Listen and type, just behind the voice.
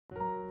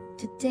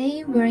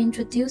Today we're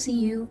introducing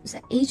you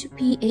the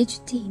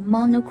HPHT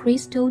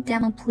monocrystal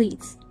diamond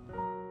plates.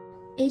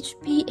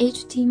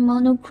 HPHT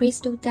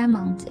monocrystal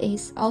diamond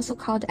is also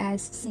called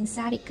as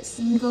synthetic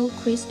single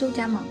crystal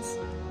diamonds.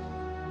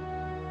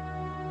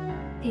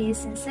 These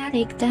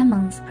synthetic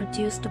diamonds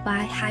produced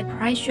by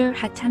high-pressure,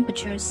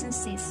 high-temperature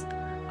synthesis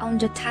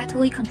under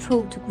tightly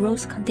controlled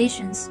growth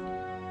conditions.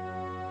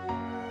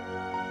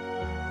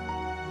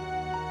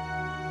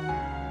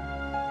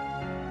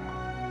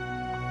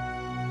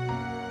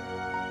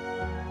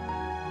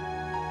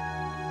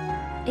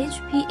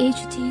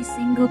 HPHT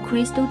single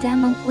crystal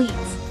diamond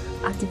plates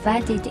are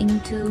divided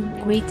into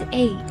Grade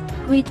A,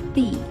 Grade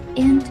B,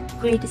 and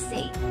Grade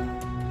C.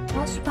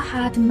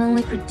 Superhard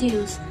mainly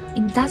produce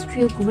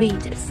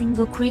industrial-grade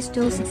single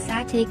crystal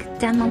synthetic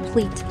diamond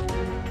plate.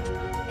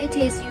 It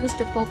is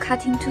used for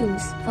cutting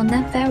tools for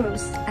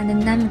non-ferrous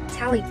and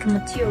non-metallic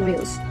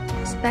materials,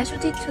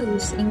 specialty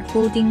tools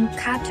including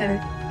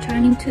cutter,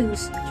 turning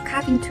tools,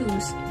 cutting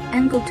tools,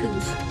 angle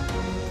tools.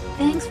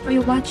 Thanks for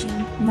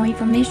watching. More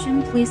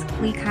information, please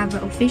click our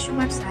official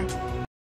website.